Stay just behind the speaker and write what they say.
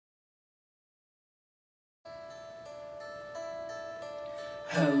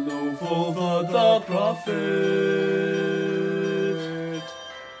Hello, Volva the prophet.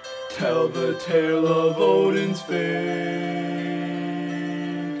 Tell the tale of Odin's fate,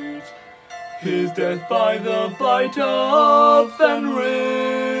 his death by the bite of Fenris,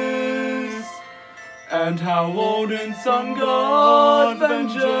 and how Odin's son got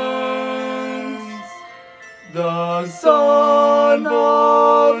vengeance. The son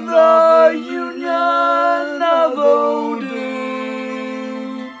of the union of Odin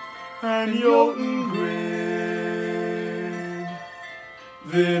and Jotun,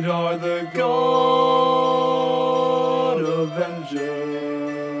 Vidar the god of vengeance.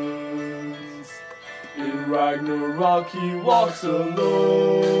 In Ragnarok he walks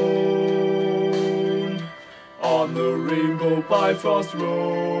alone on the rainbow Bifrost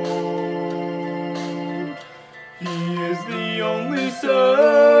road. He is the only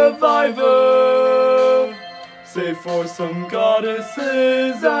survivor, save for some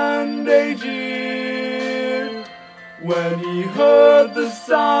goddesses and Aegir. When he heard the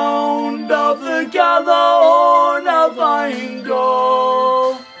sound of the gather horn of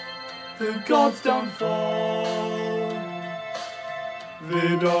Heimdall, the god's downfall,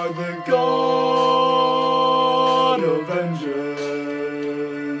 Vidar the god of vengeance.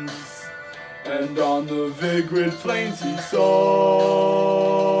 And on the Vigrid plains he saw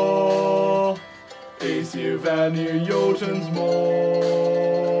Aesir, Vanir, Jotun's more.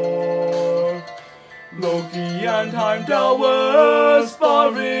 Loki and Heimdall were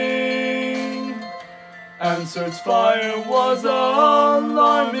sparring, and Surt's fire was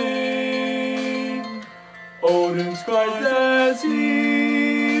alarming. Odin's cries as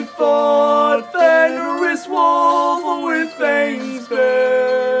he fought Fenris wolf with fangs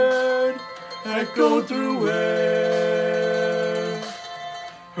bared echoed through air,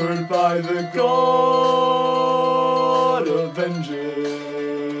 heard by the god of vengeance.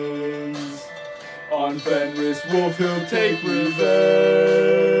 On Fenris wolf he'll take revenge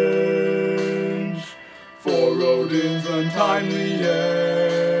for Odin's untimely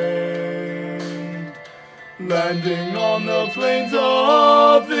end, landing on the plains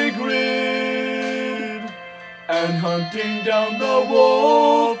of Vigrid and hunting down the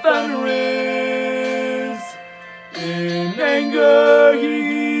wolf Fenris. In anger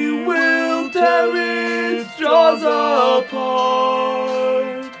he will tear its jaws apart.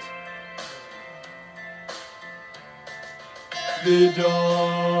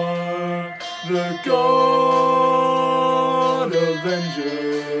 Vidar, the god of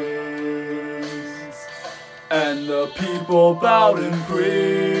vengeance. And the people bowed and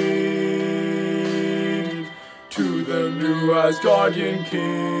prayed to the new Asgardian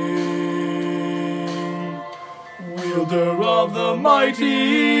king, wielder of the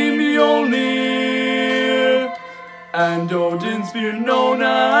mighty Mjolnir, and Odin's spear known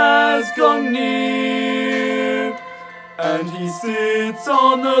as Gungnir. And he sits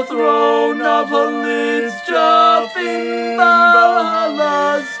on the throne of Halitzjaf in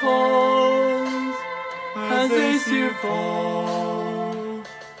Valhalla's halls as Aesir fall.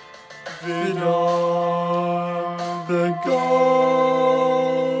 Vidar, the god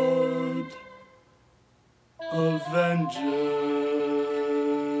of vengeance.